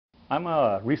I'm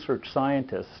a research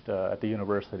scientist at the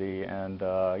university, and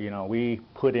we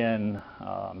put in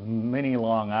many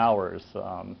long hours.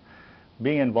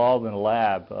 Being involved in a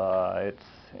lab, I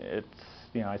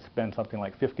spend something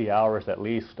like 50 hours at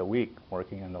least a week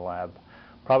working in the lab,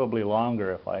 probably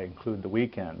longer if I include the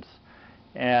weekends.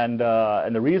 And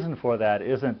the reason for that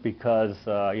isn't because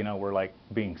we're like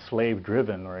being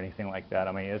slave-driven or anything like that.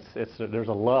 I mean, there's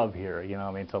a love here.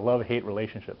 I mean, it's a love-hate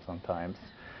relationship sometimes.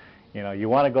 You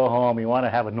want to go home, you want to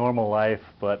have a normal life,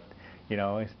 but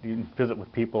you visit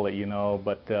with people that you know.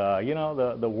 But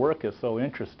the work is so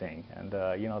interesting, and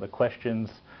the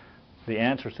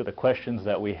answers to the questions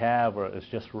that we have is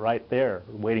just right there,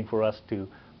 waiting for us to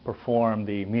perform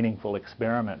the meaningful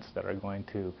experiments that are going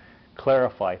to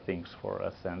clarify things for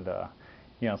us. And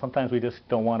sometimes we just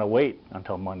don't want to wait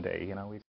until Monday.